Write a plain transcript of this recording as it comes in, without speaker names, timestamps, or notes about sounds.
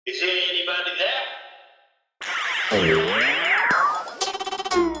Is there anybody there?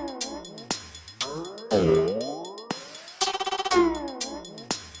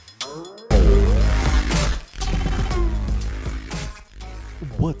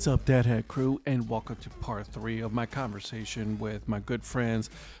 What's up, Deadhead crew, and welcome to part 3 of my conversation with my good friends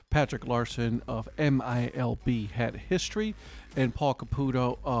Patrick Larson of MILB Head History and Paul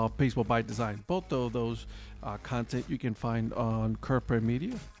Caputo of Baseball by Design. Both of those content you can find on Corporate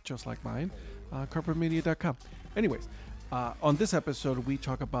Media, just like mine, corporatemedia.com. Anyways, on this episode, we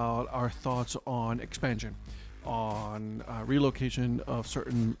talk about our thoughts on expansion, on relocation of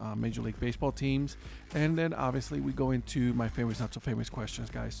certain Major League Baseball teams, and then obviously we go into my famous, not so famous questions,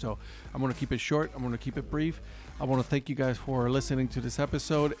 guys. So I'm going to keep it short. I'm going to keep it brief. I want to thank you guys for listening to this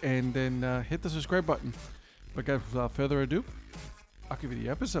episode, and then hit the subscribe button. But guys, without further ado, I'll give you the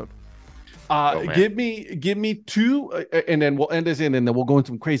episode. Give me two, and then we'll end this in, and then we'll go into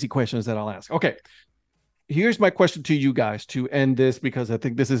some crazy questions that I'll ask. Okay. Here's my question to you guys to end this, because I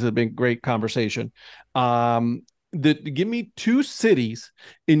think this has been great conversation. Give me two cities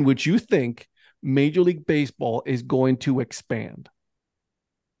in which you think Major League Baseball is going to expand.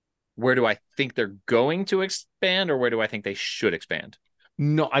 Where do I think they're going to expand, or where do I think they should expand?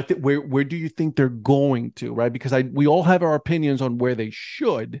 No, I think where do you think they're going to, right? Because we all have our opinions on where they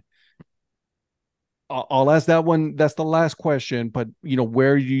should. I'll ask that one. That's the last question. But,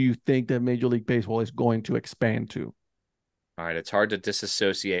 where do you think that Major League Baseball is going to expand to? All right. It's hard to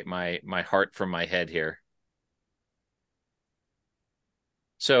disassociate my heart from my head here.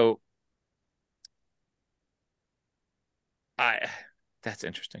 So that's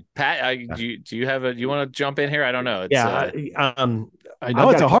interesting. Pat, do you want to jump in here? I don't know. I know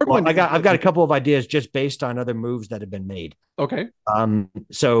it's a hard one. I've got a couple of ideas just based on other moves that have been made. Okay.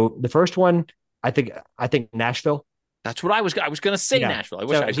 So the first one, I think Nashville. That's what I was going to say. Yeah. Nashville. I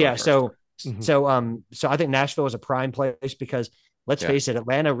wish I yeah. So I think Nashville is a prime place because let's face it,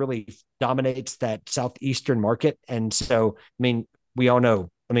 Atlanta really dominates that southeastern market, and so we all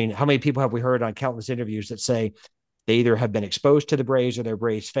know. How many people have we heard on countless interviews that say they either have been exposed to the Braves or they're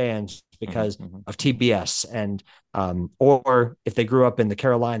Braves fans because of TBS, and or if they grew up in the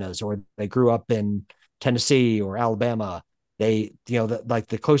Carolinas or they grew up in Tennessee or Alabama. They,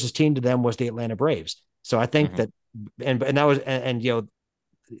 the closest team to them was the Atlanta Braves. So I think that, and that was,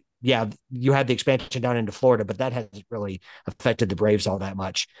 you had the expansion down into Florida, but that hasn't really affected the Braves all that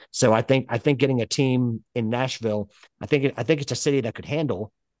much. So I think getting a team in Nashville, I think it's a city that could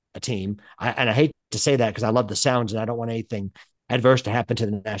handle a team. And I hate to say that because I love the Sounds and I don't want anything adverse to happen to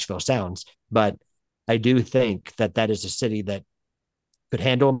the Nashville Sounds, but I do think that is a city that could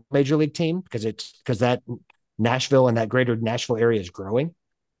handle a major league team because that Nashville and that greater Nashville area is growing.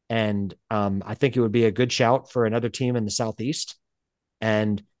 And I think it would be a good shout for another team in the Southeast.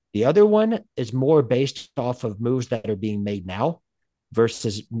 And the other one is more based off of moves that are being made now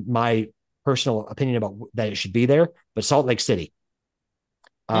versus my personal opinion about that it should be there, but Salt Lake City.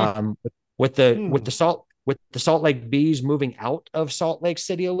 With the Salt Lake Bees moving out of Salt Lake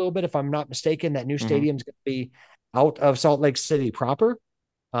City a little bit, if I'm not mistaken, that new stadium is going to be out of Salt Lake City proper.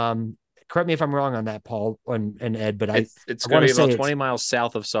 Correct me if I'm wrong on that, Paul and Ed, but it's going to be about 20 miles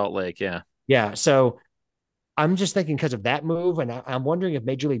south of Salt Lake. Yeah. Yeah. So I'm just thinking because of that move, and I'm wondering if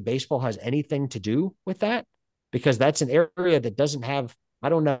Major League Baseball has anything to do with that, because that's an area that doesn't have, I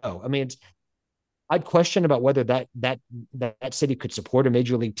don't know. I'd question about whether that city could support a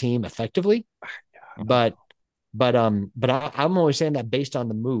major league team effectively, but I'm only saying that based on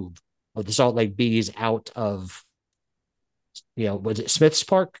the move of the Salt Lake Bees out of, was it Smith's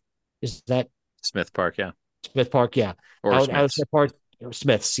Park? Is that Smith Park? Yeah. Smith Park. Yeah. Or out of Smith Park,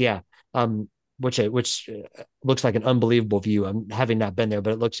 Smith's. Yeah. Which looks like an unbelievable view. I'm having not been there,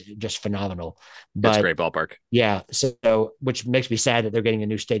 but it looks just phenomenal. But it's a great ballpark. Yeah. So, which makes me sad that they're getting a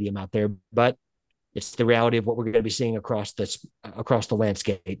new stadium out there, but it's the reality of what we're going to be seeing across the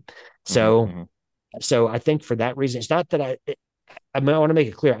landscape. So, so I think for that reason, it's not that I want to make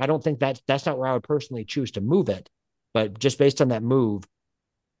it clear. I don't think that's not where I would personally choose to move it, but just based on that move,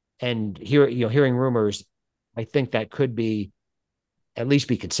 and hearing rumors, I think that could be at least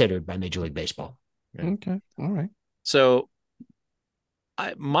be considered by Major League Baseball. Yeah. Okay. All right. So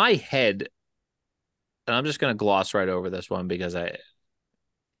my head, and I'm just going to gloss right over this one because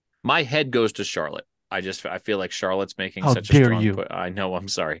my head goes to Charlotte. I feel like Charlotte's making such a strong put. I know. I'm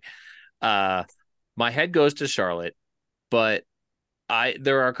sorry. My head goes to Charlotte, but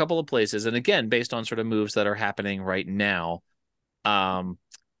there are a couple of places, and again, based on sort of moves that are happening right now,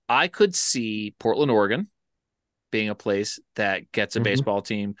 I could see Portland, Oregon being a place that gets a baseball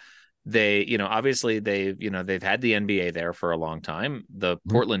team. They, obviously they've had the NBA there for a long time. The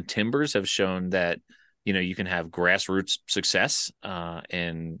Portland Timbers have shown that, you can have grassroots success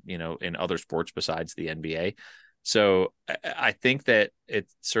in other sports besides the NBA. So I think that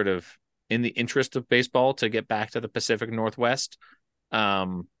it's sort of in the interest of baseball to get back to the Pacific Northwest.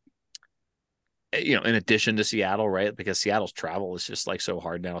 In addition to Seattle, right? Because Seattle's travel is just like so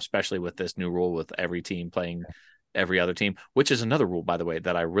hard now, especially with this new rule with every team playing every other team, which is another rule, by the way,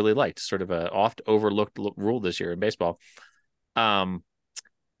 that I really liked, sort of a oft overlooked rule this year in baseball.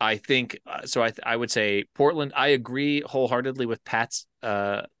 I think so. I would say Portland. I agree wholeheartedly with Pat's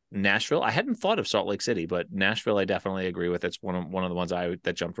Nashville. I hadn't thought of Salt Lake City, but Nashville, I definitely agree with. It's one of the ones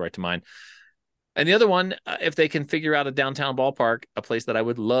that jumped right to mind. And the other one, if they can figure out a downtown ballpark, a place that I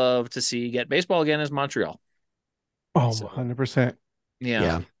would love to see get baseball again, is Montreal. Oh, 100%.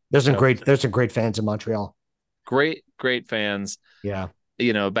 Yeah. There's some great fans in Montreal. Great fans. Yeah.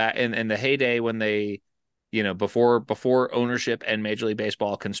 Back in the heyday when they, before ownership and Major League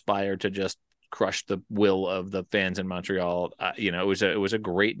Baseball conspired to just crush the will of the fans in Montreal, it was a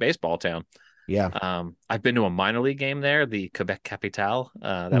great baseball town. Yeah. I've been to a minor league game there, the Quebec Capitale.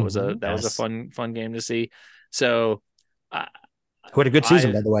 That was a fun game to see. So, who had a good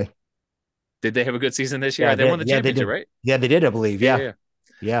season, by the way? Did they have a good season this year? Yeah, they won the championship, right? Yeah, they did, I believe. Yeah.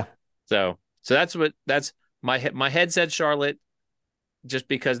 So that's my head said Charlotte, just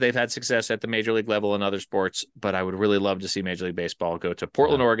because they've had success at the major league level in other sports. But I would really love to see Major League Baseball go to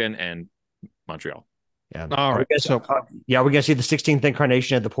Portland, Oregon, and Montreal. Yeah. All right. We're gonna see the 16th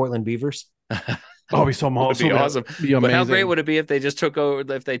incarnation of the Portland Beavers. Oh, be so awesome! Be awesome. Be amazing. But how great would it be if they just took on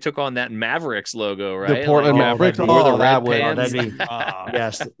that Mavericks logo, right? The Portland Mavericks, or the red pants.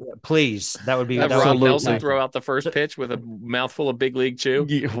 Yes, please. That would be. Have Rob Nelson throw out the first pitch with a mouthful of big league chew.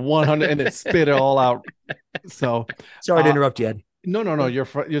 100, and then spit it all out. So sorry to interrupt you, Ed. No. You're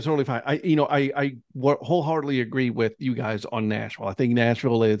totally fine. I wholeheartedly agree with you guys on Nashville. I think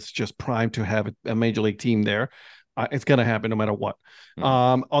Nashville is just primed to have a major league team there. It's going to happen no matter what.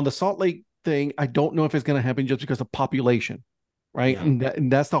 Mm-hmm. On the Salt Lake thing, I don't know if it's going to happen just because of population, right? Yeah.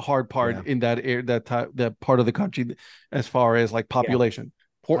 And that's the hard part in that area, that part of the country, as far as like population.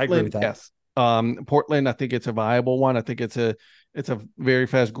 Yeah. Portland, yes. Portland, I think it's a viable one. I think it's a very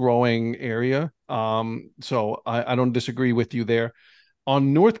fast growing area. So I don't disagree with you there.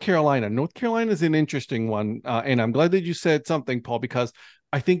 On North Carolina is an interesting one. And I'm glad that you said something, Paul, because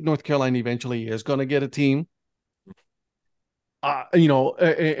I think North Carolina eventually is going to get a team.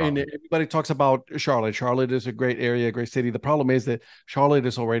 And everybody talks about Charlotte. Charlotte is a great area, a great city. The problem is that Charlotte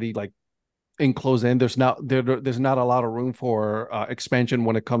is already like enclosed in. There's not a lot of room for expansion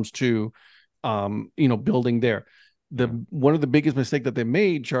when it comes to building there. One of the biggest mistakes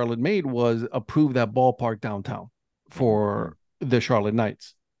that Charlotte made, was approve that ballpark downtown for the Charlotte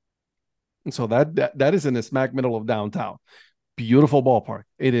Knights. And so that is in the smack middle of downtown. Beautiful ballpark.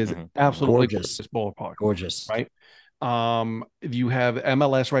 It is absolutely gorgeous ballpark. Gorgeous. Right. You have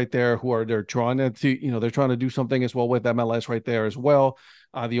MLS right there, they're trying to do something as well with MLS right there as well.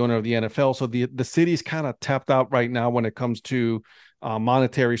 The owner of the NFL. So the city's kind of tapped out right now when it comes to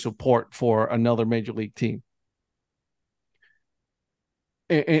monetary support for another major league team.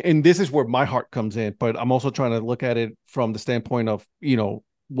 And this is where my heart comes in, but I'm also trying to look at it from the standpoint of,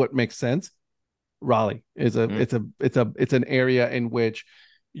 what makes sense. Raleigh is it's an area in which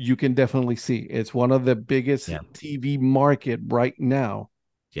you can definitely see it's one of the biggest TV market right now.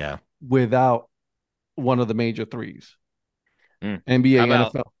 Yeah. Without one of the major threes.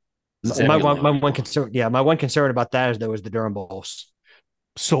 NBA, NFL. My one concern about that is there was the Durham Bulls.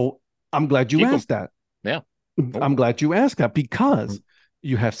 So I'm glad you asked that. Yeah. I'm glad you asked that, because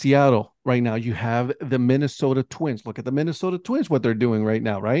you have Seattle right now. You have the Minnesota Twins. Look at the Minnesota Twins, what they're doing right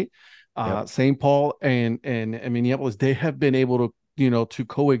now, right? St. Paul and Minneapolis, they have been able to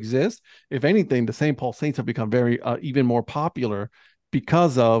coexist. If anything, the St. Paul Saints have become very even more popular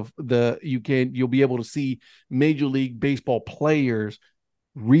because of you'll be able to see Major League Baseball players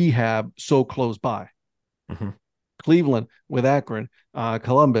rehab so close by. Cleveland with Akron,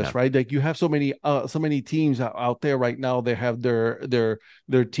 Columbus, right? Like you have so many teams out there right now. They have their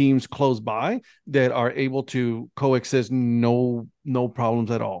teams close by that are able to coexist, no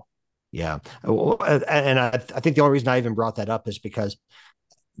problems at all. Yeah, and I think the only reason I even brought that up is because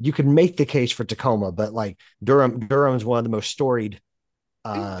you can make the case for Tacoma, but like Durham is one of the most storied.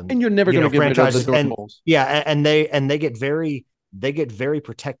 And you're never going to get rid of the Durham Bulls. Yeah, and they get very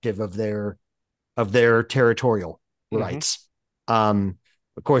protective of their territorial rights. Of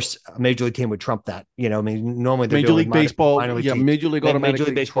course, a major league team would trump that. Normally Major League Baseball, Major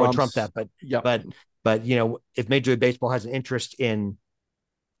League Baseball would trump that. But if Major League Baseball has an interest in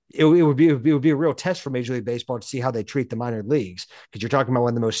it would be a real test for Major League Baseball to see how they treat the minor leagues, because you're talking about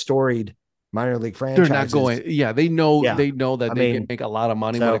one of the most storied minor league They're not franchises. going. Yeah, they know. Yeah, They know that I they can mean, make a lot of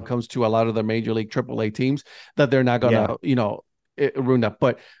money when it so comes to a lot of the major league AAA teams. That they're not yeah, gonna, ruin that.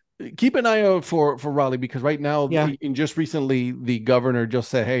 But keep an eye out for Raleigh, because right now, yeah, and just recently, the governor just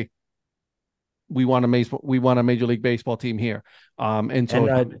said, "Hey, we want a major league baseball team here." And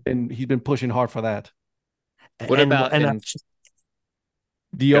so and he's been pushing hard for that. What about and in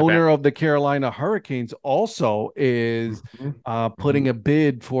The go back? owner of the Carolina Hurricanes also is Mhm, putting mhm. a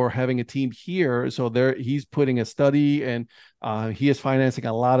bid for having a team here. So he's putting a study, and he is financing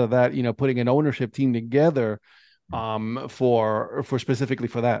a lot of that. Putting an ownership team together for specifically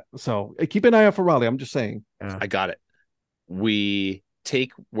for that. So keep an eye out for Raleigh. I'm just saying. Yeah. I got it. We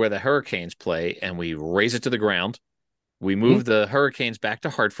take where the Hurricanes play and we raise it to the ground. We Hmm? move the Hurricanes back to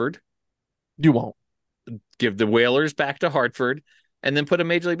Hartford, You won't. give the Whalers back to Hartford, and then put a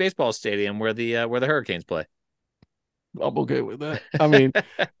Major League Baseball stadium where the Hurricanes play. I'm okay with that. I mean,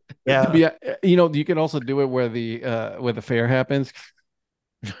 to Yeah, be, you can also do it where the fair happens.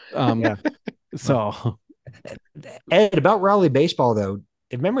 Um, yeah. so Ed, about Raleigh baseball though,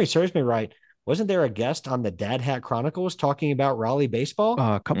 if memory serves me right, wasn't there a guest on the Dad Hat Chronicles talking about Raleigh baseball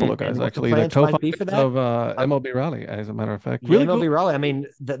a couple Mm. of guys, and what the actually, the plans might be for co-founders that? of MLB Raleigh, as a matter of fact. Yeah, Really cool. MLB Raleigh. I mean,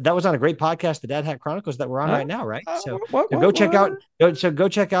 that was on a great podcast, the Dad Hat Chronicles, that we're on Uh, right now, right? So, what, so what, go check what? out, go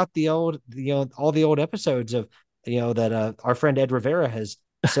check out the old, all the old episodes of, that our friend Ed Rivera has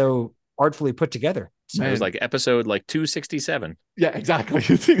so artfully put together. It So, was Man, like episode like 267. yeah, exactly.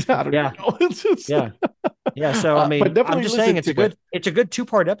 I don't yeah, even know. It's just, yeah, yeah. So, I but mean, I'm definitely just listen saying it's a to it. good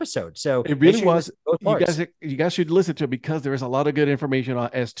 2-part episode. So It make really sure you was. listen to both parts. You guys should listen to it, because there is a lot of good information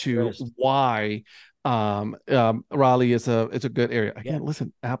as There to is. why Raleigh is a good area. Yeah. Again,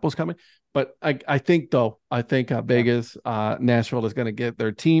 listen, Apple's coming, but I think Yeah. Vegas, Nashville is going to get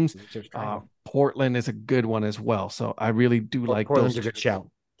their teams. Just great. Portland is a good one as well. So I really do like Portland's those a two. good shout.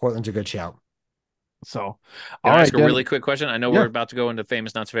 Portland's a good shout. So, Can all I right, ask a really gentlemen. quick question? I know we're Yeah, about to go into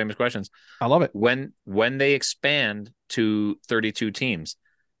famous, not so famous questions. I love it. When they expand to 32 teams,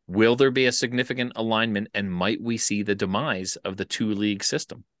 will there be a significant alignment, and might we see the demise of the two league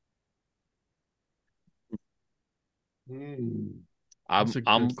system? That's a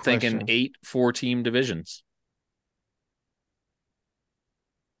I'm good thinking question. 8 4-team divisions.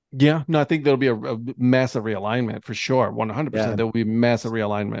 Yeah, no, I think there'll be a massive realignment for sure. 100%. Yeah. There will be massive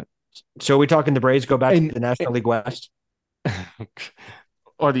realignment. So are we talking the Braves go back to And the National League West?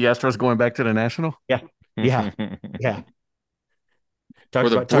 or the Astros going back to the National? Yeah. Yeah. Yeah. Or Talk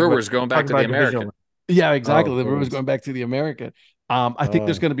the about talk about Brewers going back talk to the about American. divisional. Yeah, Oh exactly. The Brewers goodness. going back to the American. I think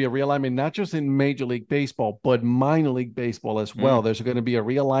there's Oh. going to be a realignment, not just in Major League Baseball, but minor league baseball as well. Mm, There's going to be a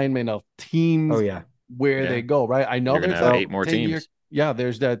realignment of Oh teams yeah. where they yeah, go, right? I know you're gonna there's have that Well, 8 more 10-year, teams. yeah,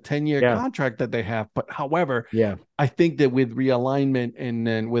 there's that 10-year yeah. contract that they have. But however, Yeah. I think that with realignment and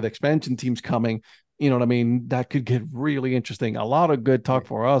then with expansion teams coming, you know what I mean? That could get really interesting. A lot of good talk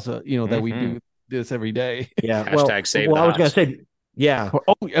for us, that we Hmm. do this every day. Yeah. Hashtag save the I was gonna hots. say, yeah.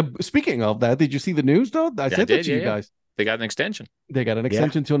 Oh, speaking of that, did you see the news though? I Yeah, I sent it did. to Yeah, you yeah. guys. They got an extension. They got an Yeah.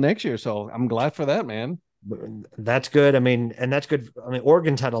 extension till next year, so I'm glad for that, man. That's good. I mean, and that's good. I mean,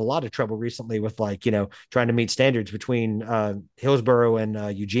 Oregon's had a lot of trouble recently with, like, trying to meet standards between Hillsborough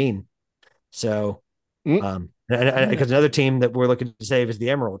and Eugene. So, Mm, yeah, because another team that we're looking to save is the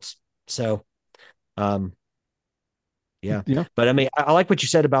Emeralds. So, um, yeah. yeah, But I mean, I like what you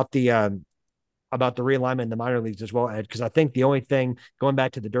said about the realignment in the minor leagues as well, Ed, because I think the only thing, going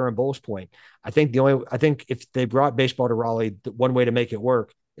back to the Durham Bulls point, I think if they brought baseball to Raleigh, one way to make it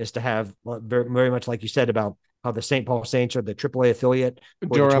work is to have, very, very much like you said about how the St. Paul Saints are the AAA affiliate for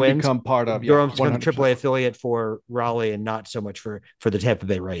the Durham Twins. become part of, yeah, Durham's become the 100%. AAA affiliate for Raleigh, and not so much for the Tampa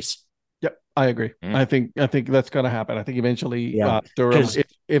Bay Rays. Yep, I agree. Mm. I think that's going to happen. I think eventually, Yeah, Durham, because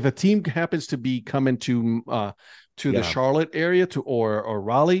if a team happens to be coming to the yeah, Charlotte area or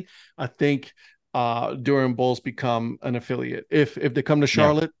Raleigh, I think Durham Bulls become an affiliate. If they come to yeah,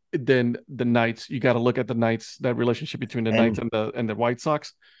 Charlotte, then the Knights, you got to look at the Knights, that relationship between the Knights and and the White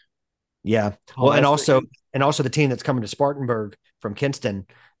Sox. yeah. How Well, and that's also thinking. the team that's coming to Spartanburg from Kinston.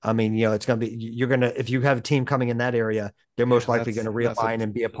 I mean, it's going to be, you're going to, if you have a team coming in that area, they're Yeah, most likely going to that's a realign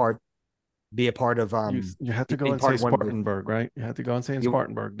and be a part of you had to go being and say part of one of the. Spartanburg, right? You had to go and say in You,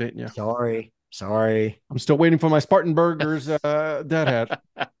 Spartanburg, didn't you? sorry. I'm still waiting for my Spartan Burgers dead hat.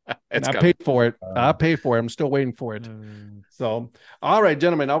 And It's I paid coming. for it. I Uh, paid for it. I'm still waiting for it. So, all right,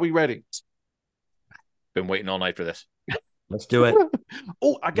 gentlemen, are we ready? Been waiting all night for this. let's do it.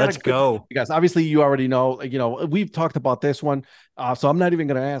 Oh, I got Let's a good go. you guys. Obviously, you already know. We've talked about this one, so I'm not even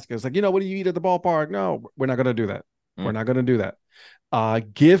going to ask. It's like, what do you eat at the ballpark? No, we're not going to do that. We're Mm. not going to do that.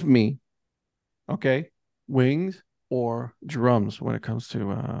 Give me, okay, wings or drums when it comes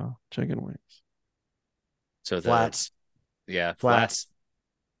to chicken wings. So Flats. flats.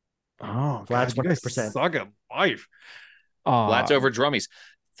 Oh Flats God, you guys 100%. suck at life. Flats over drummies.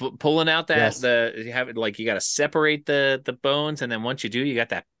 Pulling out Yes. you have it like you got to separate the bones, and then once you do, you got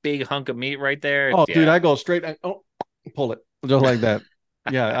that big hunk of meat right there. Oh, dude, Yeah. I go straight. Pull it just like that.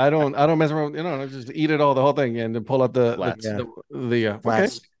 Yeah, I don't mess around. I just eat it all, the whole thing, and then pull out Flats. Yeah. okay.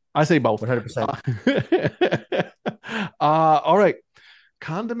 Flats. I say both. 100%. All right.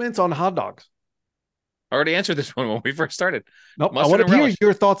 Condiments on hot dogs. I already answered this one when we first started. Nope. I Mustard want and to hear relish.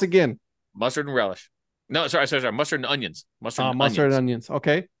 your thoughts again. Mustard and relish. No, sorry. Mustard and onions. Mustard and onions.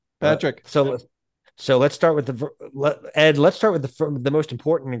 Okay, Uh, Patrick. so so let's start with Ed. Let's start with the most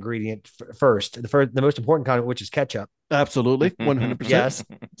important ingredient first. The most important condiment, which is ketchup. Absolutely, 100%. Yes.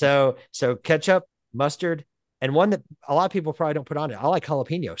 So ketchup, mustard, and one that a lot of people probably don't put on it. I like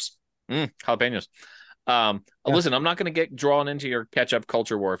jalapenos. Jalapenos. Yeah. Listen, I'm not going to get drawn into your ketchup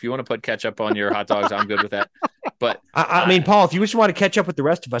culture war. If you want to put ketchup on your hot dogs, I'm good with that. But I mean, Paul, if you just want to catch up with the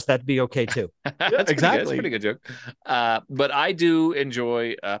rest of us, that'd be okay too. that's exactly. Pretty good joke. But I do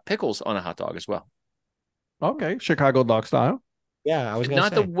enjoy pickles on a hot dog as well. Okay, Chicago dog style. Yeah, I was gonna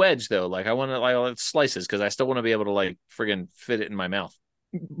Not say. the wedge though. Like I want to like slices because I still want to be able to like friggin' fit it in my mouth.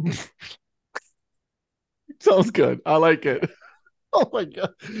 Sounds good. I like it. Oh my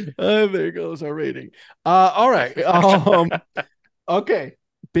god. There goes our rating. All right. Okay.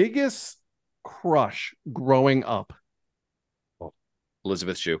 Biggest crush growing up.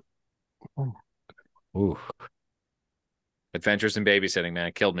 Elizabeth Shue. Ooh. Adventures in Babysitting, man,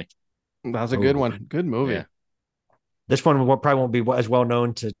 it killed me. That's a good one. Good movie. Yeah. This one probably won't be as well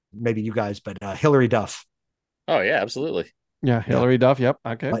known to maybe you guys, but Hillary Duff. Oh yeah, absolutely. Yeah, Hillary Duff. Yep.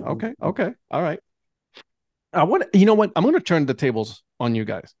 Okay. Okay. All right. You know what? I'm going to turn the tables on you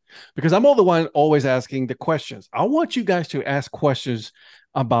guys because I'm all the one always asking the questions. I want you guys to ask questions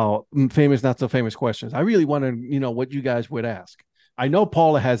about famous, not so famous questions. I really want to, what you guys would ask. I know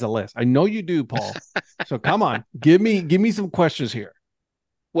Paula has a list. I know you do, Paul. So come on, give me some questions here.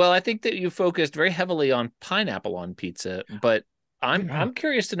 Well, I think that you focused very heavily on pineapple on pizza, but I'm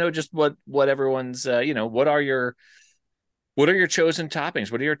curious to know just what everyone's what are your chosen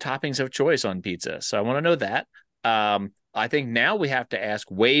toppings? What are your toppings of choice on pizza? So I want to know that. I think now we have to ask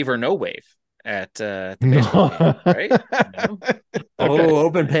wave or no wave at the baseball game, right? Oh,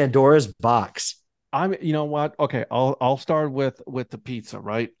 open Pandora's box. You know what? Okay, I'll start with the pizza,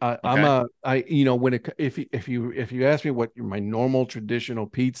 right? When if you ask me what my normal traditional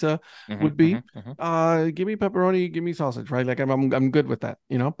pizza would be, give me pepperoni, give me sausage, right? Like I'm good with that,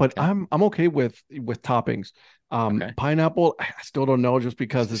 but Okay. I'm okay with toppings. Pineapple, I still don't know, just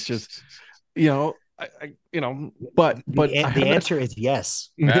because it's just, but The answer is yes.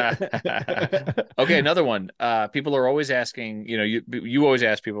 Okay, another one. People are always asking, you always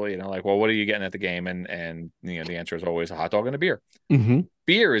ask people, like, well, what are you getting at the game? And the answer is always a hot dog and a beer. Mm-hmm.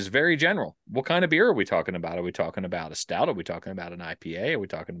 Beer is very general. What kind of beer are we talking about? Are we talking about a stout? Are we talking about an IPA? Are we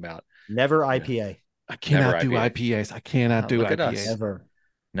talking about never IPA? I cannot do IPAs. I cannad do IPAs. Never.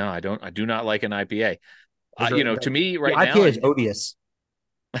 No, I don't. I do not like an IPA. To me right the now, IPA is odious.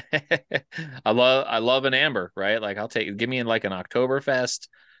 I love an amber, right? Like give me in like an Oktoberfest,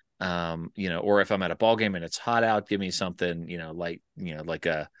 or if I'm at a ball game and it's hot out, give me something, like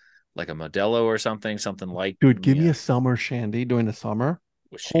a Modelo or something like. Dude, give me a summer shandy during the summer.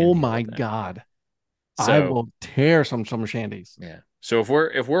 Oh my God. So, I will tear some summer shandies. Yeah. So if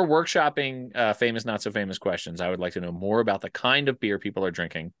we're workshopping famous, not so famous questions, I would like to know more about the kind of beer people are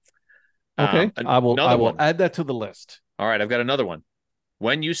drinking. Okay. I will add that to the list. All right. I've got another one.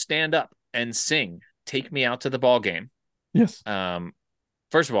 When you stand up and sing, "Take Me Out to the Ball Game." Yes.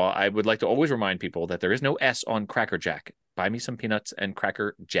 First of all, I would like to always remind people that there is no S on Cracker Jack. Buy me some peanuts and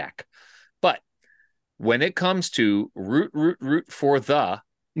Cracker Jack. But when it comes to root for the,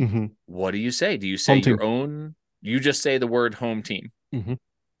 what do you say? Do you say home your team. Own? You just say the word home team. Mm-hmm.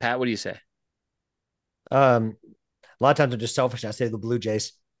 Pat, what do you say? A lot of times I'm just selfish. I say the Blue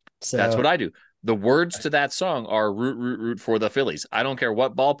Jays. So that's what I do. The words to that song are root for the Phillies. I don't care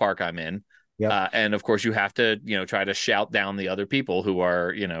what ballpark I'm in. Yep. And of course you have to, try to shout down the other people who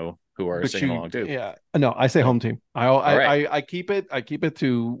are singing along too. Yeah. No, I say home team. I keep it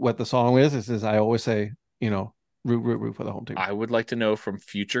to what the song is. It says I always say, root for the home team. I would like to know from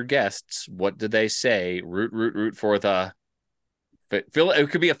future guests, what did they say? Root for the fill. It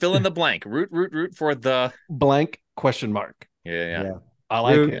could be a fill in the blank. Root for the blank question mark. Yeah. I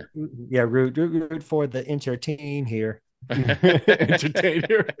like it. Yeah, root for the entertain here. Entertain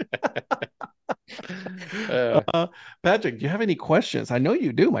here. Uh, Patrick, do you have any questions? I know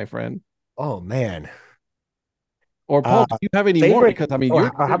you do, my friend. Oh man. Or Paul, Uh, do you have any more? favorite. Because I mean, Oh,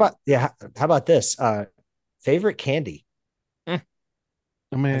 you're, how about How about this? Favorite candy.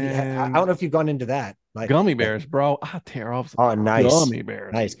 I man, don't know if you've gone into that. gummy bears, bro. I tear off some Oh, nice. gummy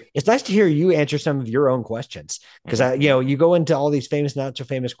bears. Nice. It's nice to hear you answer some of your own questions because you go into all these famous, not so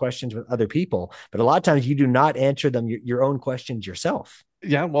famous questions with other people, but a lot of times you do not answer them your own questions yourself.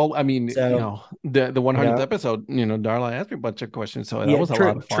 Yeah, well, I mean, So, the you 100th know, episode, Darla asked me a bunch of questions, so that yeah, was a lot true,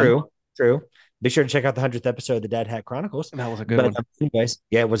 of fun. true. Be sure to check out the 100th episode of the Dad Hat Chronicles. That was a good But one. anyways,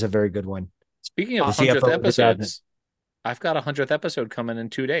 yeah, it was a very good one. Speaking of The 100th CFO of the Dad. episodes, I've got a 100th episode coming in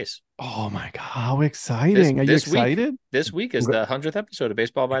 2 days. Oh my God, how This exciting! Are you this week, excited? this week is the 100th episode of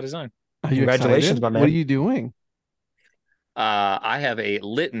Baseball by Design. Are you Congratulations, excited? my man. What are you doing? I have a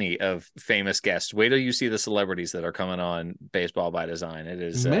litany of famous guests. Wait till you see the celebrities that are coming on Baseball by Design. It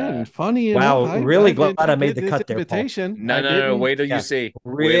is Man, funny enough, Wow, really glad I I made did the this cut there, Paul. invitation. no, I no, no. didn't. Wait till you Yeah, see. Wait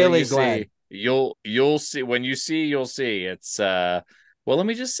till really you glad. see. You'll see when you see. You'll see. It's well, let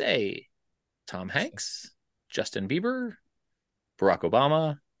me just say, Tom Hanks, Justin Bieber, Barack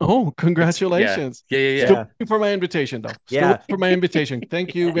Obama. Oh, It's congratulations! yeah. Still Yeah. waiting for my invitation, though. Still Yeah. waiting for my invitation.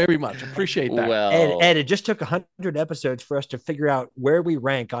 Thank you very much. Appreciate that. Well, Ed, it just took 100 episodes for us to figure out where we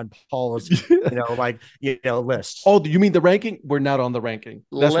rank on Paul's, list. Oh, do you mean the ranking? We're not on the ranking.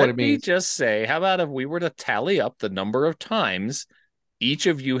 That's what it let me means. just say, how about if we were to tally up the number of times each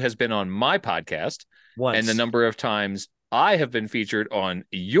of you has been on my podcast Once. and the number of times I have been featured on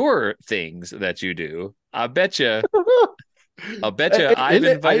your things that you do? I bet you I've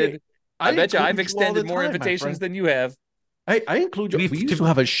invited. I bet you I've extended more invitations than you have. I include you. We used to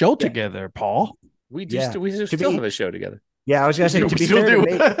have a show together, Paul. We do. Yeah. We still have a show together. Yeah, I was gonna say We to be still fair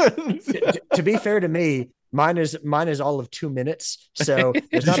to do. me, to be fair to me, mine is all of 2 minutes, so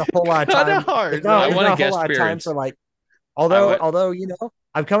there's not a whole lot of Kinda time. hard, There's not, right? I there's want not a a whole guest lot of time appearance. for like. I want- Although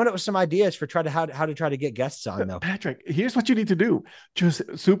I'm coming up with some ideas for how to try to get guests on though. Patrick, here's what you need to do: just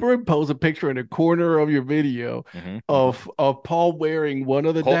superimpose a picture in a corner of your video of Paul wearing one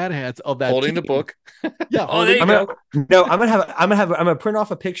of the dad hats of that holding the team. book. Yeah. Oh, there you go. I'm gonna print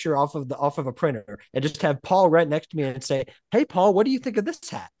off a picture off of a printer and just have Paul right next to me and say, "Hey, Paul, what do you think of this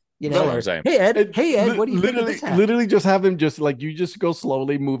hat?" That's what I'm saying. Hey Ed, And what do you think of this hat? literally just have him just like you just go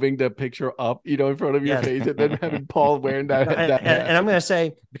slowly moving the picture up, in front of your Yes. face, and then having Paul wearing that hat. And I'm going to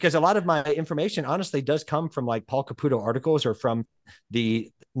say, because a lot of my information honestly does come from like Paul Caputo articles or from the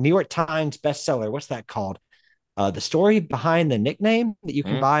New York Times bestseller. What's that called? The story behind the nickname that you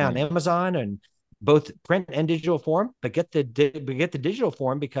can buy on Amazon and both print and digital form, but get the digital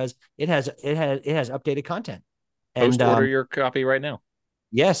form because it has updated content. And Post order your copy right now.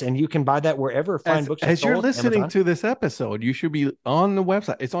 Yes, and you can buy that wherever fine books are As you're sold, listening Amazon. to this episode, you should be on the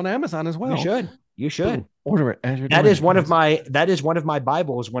website. It's on Amazon as well. You should order it as you're that doing is it, one guys. of my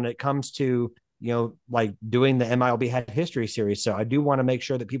Bibles when it comes to like doing the MILB Hat History series. So I do want to make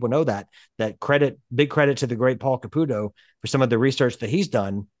sure that people know that big credit to the great Paul Caputo for some of the research that he's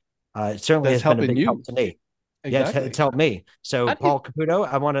done. It certainly That's has been a helping big you. help to me. Exactly. Yeah, it's helped me. So Paul Caputo,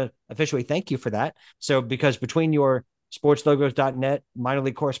 I want to officially thank you for that. So because between your sportslogos.net minor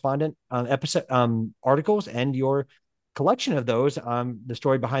league correspondent episode articles and your collection of those, the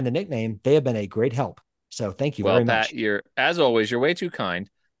story behind the nickname, they have been a great help. So thank you very much. Pat, as always, you're way too kind.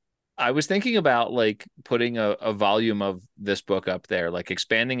 I was thinking about like putting a volume of this book up there, like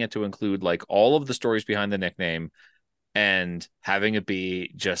expanding it to include like all of the stories behind the nickname and having it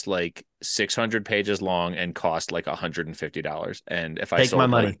be just like 600 pages long and cost like $150. And if I sold my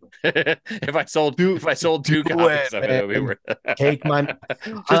money, if I sold two copies of it would be worth it. Take my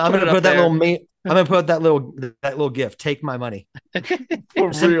I'm gonna put that little gift. Take my money.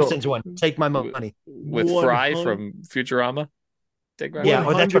 For Simpsons real. one. Take my money. With Fry from Futurama. Take my Yeah,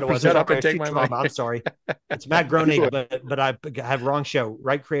 money. that's what it was. Shut up and take my money. I'm sorry. It's Matt Groening, but I have wrong show.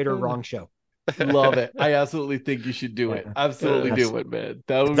 Right creator, wrong show. Love it. I absolutely think you should do it. Absolutely do it, man.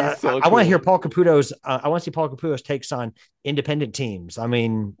 That would be so cool. I want to hear Paul Caputo's. I want to see Paul Caputo's takes on independent teams. I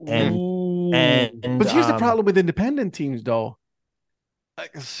mean, but here's the problem with independent teams, though.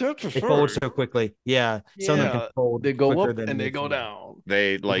 Like, they fold so quickly. Yeah, some of them can fold. They go up and they go down.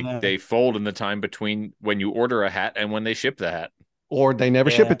 They fold in the time between when you order a hat and when they ship the hat, or they never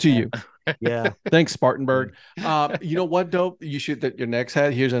ship it to you. Yeah. Thanks, Spartanburg. You know what, though? You should that your next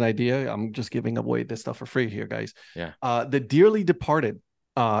hat. Here's an idea. I'm just giving away this stuff for free here, guys. Yeah. The Dearly Departed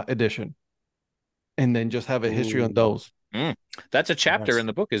edition, and then just have a history on those. That's a chapter in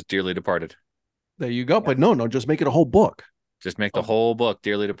the book. Is Dearly Departed. There you go. But no, just make it a whole book. Just make the whole book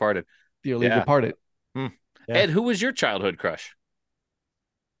Dearly Departed. Dearly Departed. Ed, who was your childhood crush?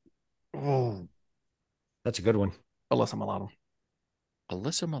 Oh, That's a good one. Alyssa Milano.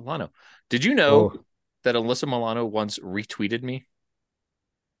 Alyssa Milano. Did you know Oh, that Alyssa Milano once retweeted me?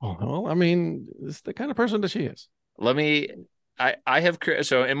 Oh, well, I mean, it's the kind of person that she is. Let me. I have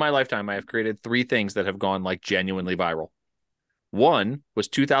so in my lifetime I have created 3 things that have gone like genuinely viral. One was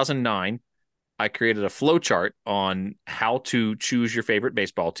 2009. I created a flow chart on how to choose your favorite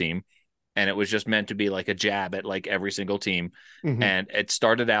baseball team, and it was just meant to be like a jab at like every single team. Mhm. And it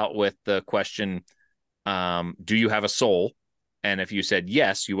started out with the question, do you have a soul? And if you said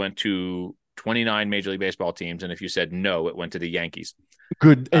yes, you went to 29 Major League Baseball teams, and if you said no, it went to the Yankees.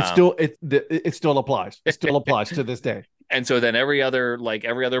 Good. Um, It still applies. It still applies to this day. And so then every other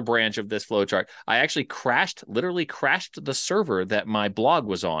branch of this flowchart, I actually literally crashed the server that my blog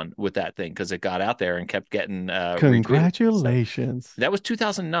was on with that thing because it got out there and kept getting retweeted. Congratulations. So that was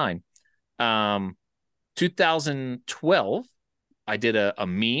 2009. 2012, I did a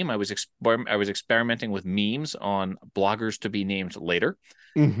meme. I was experimenting with memes on bloggers to be named later.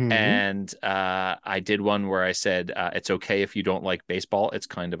 Mm-hmm. And I did one where I said, it's okay if you don't like baseball. It's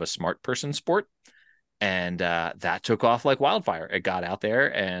kind of a smart person sport. And that took off like wildfire. It got out there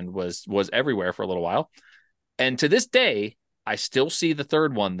and was everywhere for a little while. And to this day, I still see the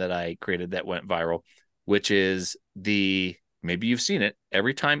third one that I created that went viral, which is maybe you've seen it.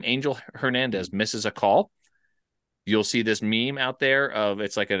 Every time Angel Hernandez misses a call, you'll see this meme out there of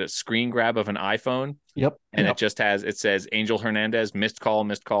it's like a screen grab of an iPhone. Yep. And yep. it says Angel Hernandez, missed call,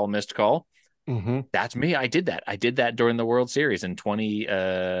 missed call, missed call. Mm-hmm. That's me. I did that. I did that during the World Series in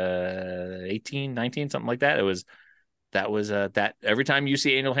 2018, 19, something like that. That was that every time you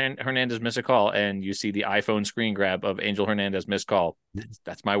see Angel Hernandez miss a call and you see the iPhone screen grab of Angel Hernandez missed call,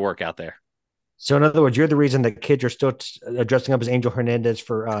 that's my work out there. so in other words, you're the reason that kids are still dressing up as Angel Hernandez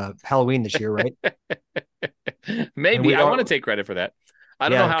for Halloween this year, right? Maybe I want to take credit for that. I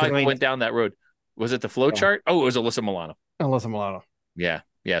don't know how I went down that road. Was it the flow chart? Oh, it was Alyssa Milano. Alyssa Milano. Yeah.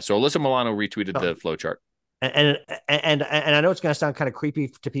 So Alyssa Milano retweeted the flow chart. And I know it's going to sound kind of creepy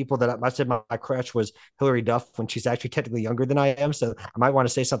to people that I said my crush was Hillary Duff when she's actually technically younger than I am. So I might want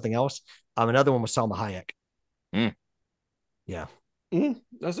to say something else. Another one was Salma Hayek. Mm. Yeah.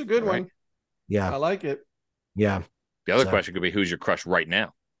 That's a good one. Yeah. I like it. Yeah. The other question could be, who's your crush right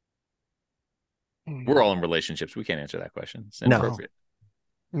now? We're all in relationships. We can't answer that question. It's inappropriate.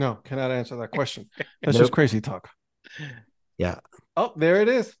 No, cannot answer that question. That's just crazy talk. Yeah. Oh, there it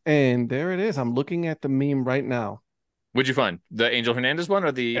is. And there it is. I'm looking at the meme right now. What'd you find? The Angel Hernandez one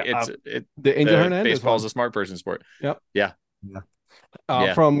or the Angel Hernandez baseball's one. a smart person sport? Yep. Yeah.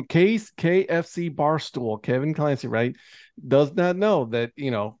 From KFC Barstool, Kevin Clancy, right? Does not know that,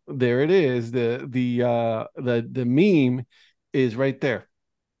 there it is. The meme is right there.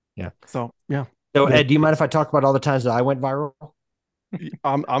 Yeah. So yeah. So Ed, do you mind if I talk about all the times that I went viral?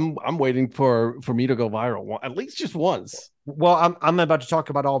 I'm waiting for me to go viral at least just once. Well, I'm about to talk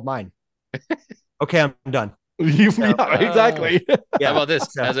about all of mine. Okay, I'm done. Exactly. How about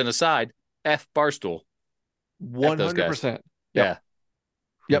this? As an aside, F Barstool. 100%. Yeah.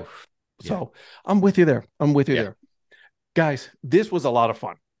 Yep. So I'm with you there. there. Guys, this was a lot of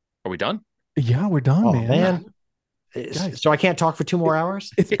fun. Are we done? Yeah, we're done, man. Guys, so I can't talk for 2 more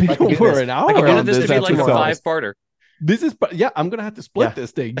hours? It's been over an hour. I wanted this to be like a 5-parter. This is, I'm gonna have to split this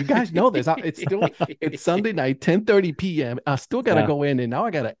thing. You guys know this. It's Sunday night, 10:30 p.m. I still gotta go in, and now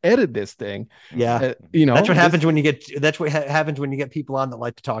I gotta edit this thing. Yeah, that's what happens when you get. That's what happens when you get people on that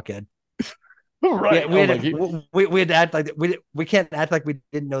like to talk, Ed. Right. We had to act like we can't act like we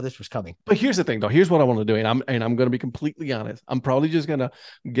didn't know this was coming. But here's the thing, though. Here's what I want to do, and I'm gonna be completely honest. I'm probably just gonna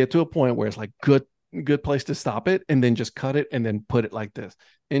get to a point where it's like good place to stop it, and then just cut it, and then put it like this: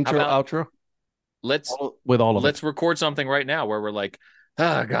 intro, outro. Let's record something right now where we're like,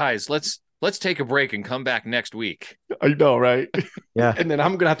 guys, let's take a break and come back next week. I know, right? Yeah. And then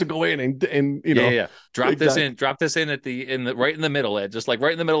I'm gonna have to go in and drop this in at right in the middle, Ed, just like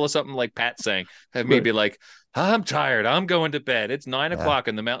right in the middle of something like Pat saying. Have me be like, I'm tired. I'm going to bed. It's 9 o'clock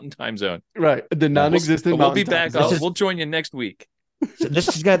in the Mountain Time Zone. Right. The non-existent. We'll be back. We'll join you next week. So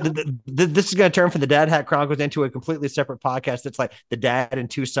this is going to turn from the Dad Hat Chronicles into a completely separate podcast. It's like the Dad and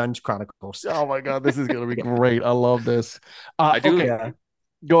Two Sons Chronicles. Oh my God, this is going to be great. I love this. I do. Okay.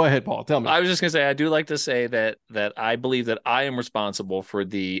 Go ahead, Paul. Tell me. I was just going to say, I do like to say that I believe that I am responsible for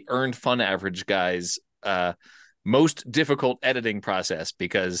the Earned Fun Average guys' most difficult editing process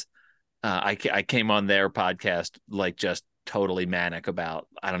because I came on their podcast like just totally manic about,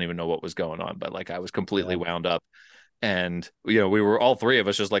 I don't even know what was going on, but like I was completely wound up. And, we were all 3 of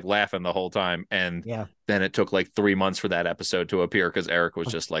us just like laughing the whole time. And then it took like 3 months for that episode to appear because Eric was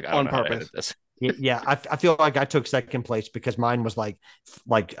just like, I don't know how to edit this. Yeah, I feel like I took second place because mine was like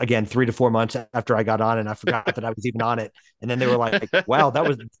again 3 to 4 months after I got on, and I forgot that I was even on it. And then they were like, "Wow, that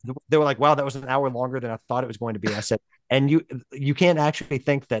was an hour longer than I thought it was going to be." I said, "And you can't actually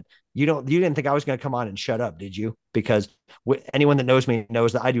think that you didn't think I was going to come on and shut up, did you? Because anyone that knows me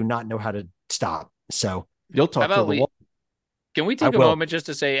knows that I do not know how to stop. So You'll How talk till about the wall. can we I take a will. moment just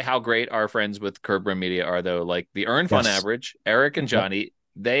to say how great our friends with Curb Rim Media are, though? Like the Earn Fun Yes. Average, Eric and Yep. Johnny,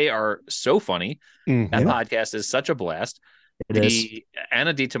 they are so funny. Mhm. That Yep. podcast is such a blast. It is. The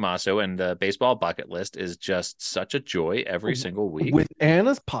Anna DiTomaso and the Baseball Bucket List is just such a joy every single week. With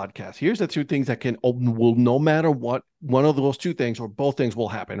Anna's podcast, here's the two things that will no matter what, one of those two things or both things will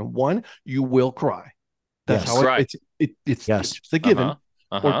happen. One, you will cry. That's Yes. how Right. it's Yes. just a given. Uh-huh.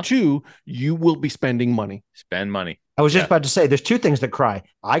 Or Uh-huh. two, you will be spending money. Spend money. I was just Yeah. about to say there's two things that cry.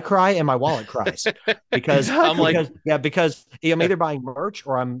 I cry and my wallet cries because I'm like, because I'm Yeah. either buying merch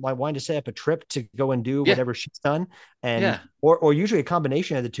or I'm wanting to set up a trip to go and do Yeah. whatever she's done, and Yeah. or usually a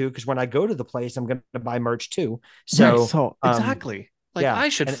combination of the two, because when I go to the place I'm going to buy merch too. Right. So So exactly. like yeah, I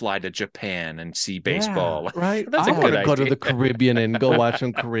should and fly to Japan and see baseball. Right. That's I a want good to go to idea. the Caribbean and go watch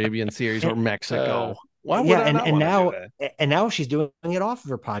some Caribbean series or and, Mexico. Why would yeah, I not and want to do now that? and now she's doing it off of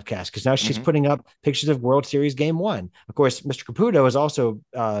her podcast because now she's Mhm. putting up pictures of World Series Game 1. Of course, Mr. Caputo is also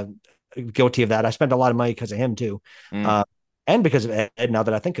guilty of that. I spent a lot of money because of him too, Mm. and because of Ed. Now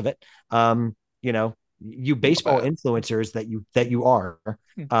that I think of it, you baseball influencers that you are.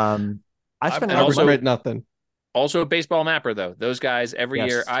 I spent a I lot of money. regret nothing. Also a baseball mapper though. Those guys every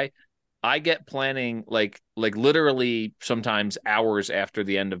year Yes. I get planning like literally sometimes hours after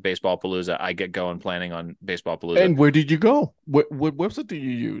the end of Baseball Palooza, I get going planning on Baseball Palooza. And where did you go? What website do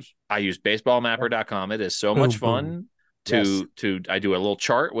you use? I use baseballmapper.com. It is so Boom, much fun Yes. to I do a little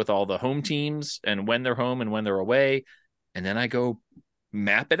chart with all the home teams and when they're home and when they're away, and then I go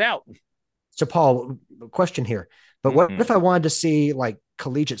map it out. So, Paul, question here. But what if I wanted to see like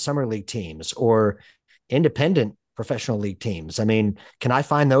collegiate summer league teams or independent professional league teams? I mean, can I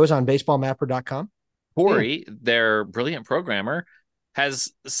find those on baseballmapper.com? Corey, their brilliant programmer,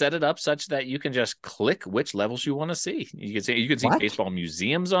 has set it up such that you can just click which levels you want to see. You can see What? baseball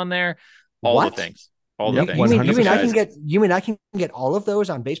museums on there, all What? the things. All Yep, the things. You mean I 100%. can get all of those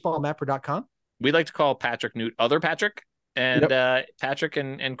on baseballmapper.com? We like to call Patrick Newt Other Patrick. And Patrick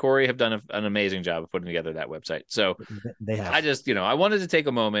and Corey have done an amazing job of putting together that website. So They have. I just, I wanted to take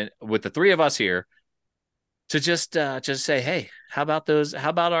a moment with the three of us here to just say, hey, how about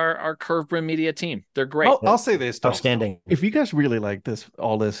our Curve Rim Media team? They're great. I'll say this though. Outstanding. If you guys really like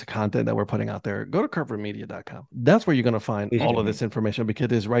all this content that we're putting out there, go to curverimmedia.com. That's where you're going to find all of this information because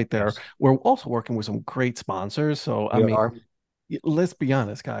it is right there. Yes. We're also working with some great sponsors. So, let's be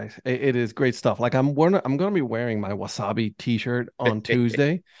honest, guys. It is great stuff. Like I'm going to be wearing my Wasabi t-shirt on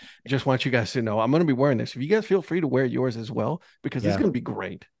Tuesday. Just want you guys to know I'm going to be wearing this. If you guys feel free to wear yours as well, because it's going to be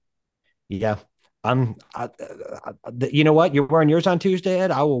great. Yeah. You know what? You're wearing yours on Tuesday,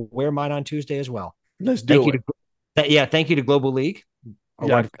 Ed. I will wear mine on Tuesday as well. Let's do it. Thank you to Global League.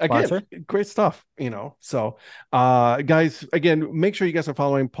 Yeah, again, great stuff, So, guys, again, make sure you guys are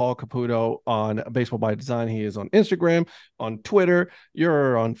following Paul Caputo on Baseball by Design. He is on Instagram, on Twitter.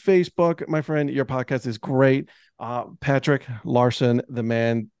 You're on Facebook, my friend. Your podcast is great. Patrick Larson, the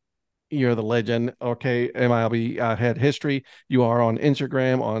man. You're the legend. Okay, MILB Head History. You are on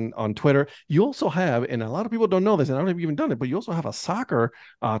Instagram, on Twitter. You also have, and a lot of people don't know this, and I don't know if you've even done it, but you also have a soccer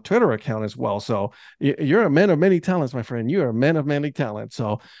Twitter account as well. So you're a man of many talents, my friend. You are a man of many talents.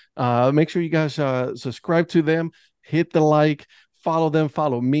 So make sure you guys subscribe to them, hit the like, follow them,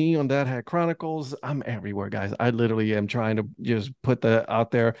 follow me on Dad Hat Chronicles. I'm everywhere, guys. I literally am trying to just put that out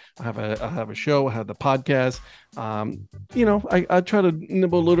there. I have a show, I have the podcast. I try to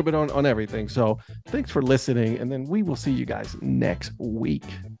nibble a little bit on everything. So thanks for listening, and then we will see you guys next week.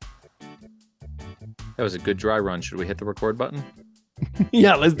 That was a good dry run. Should we hit the record button?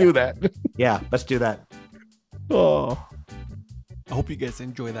 Yeah, let's do that. Yeah, let's do that. Oh, I hope you guys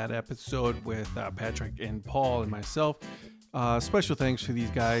enjoy that episode with Patrick and Paul and myself. Special thanks to these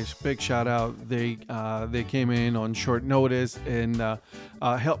guys. Big shout out. They came in on short notice and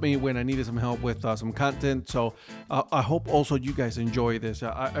helped me when I needed some help with some content. So I hope also you guys enjoy this.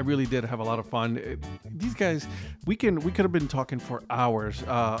 I really did have a lot of fun. These guys, we could have been talking for hours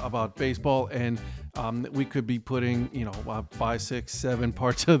about baseball, and we could be putting 5, 6, 7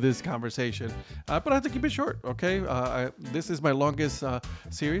 parts of this conversation. But I have to keep it short. Okay, this is my longest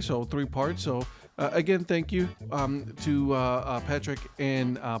series, so 3 parts. So Again, thank you to Patrick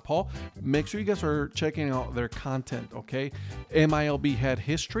and Paul. Make sure you guys are checking out their content, okay? MILB Had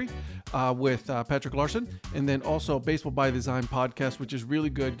History with Patrick Larson, and then also Baseball by Design podcast, which is really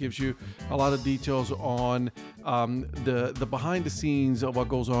good, gives you a lot of details on the behind the scenes of what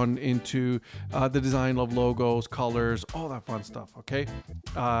goes on into the design of logos, colors, all that fun stuff, okay?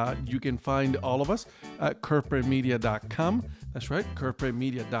 You can find all of us at curveprintmedia.com. That's right,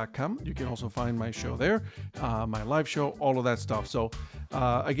 curveprintmedia.com. You can also find my show there, my live show, all of that stuff. So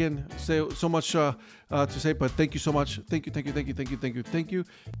again, so much to say, but thank you so much. Thank you.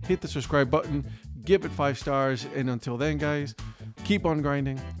 Hit the subscribe button, give it 5 stars, and until then, guys, keep on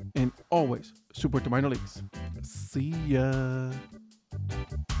grinding and always support the minor leagues. See ya.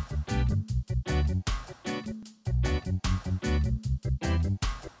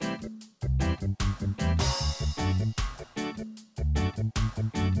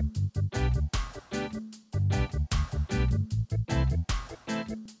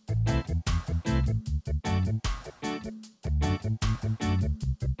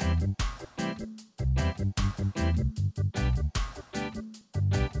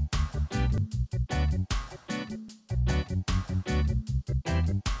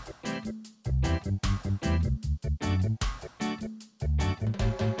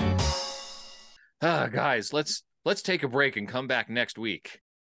 Guys, let's take a break and come back next week.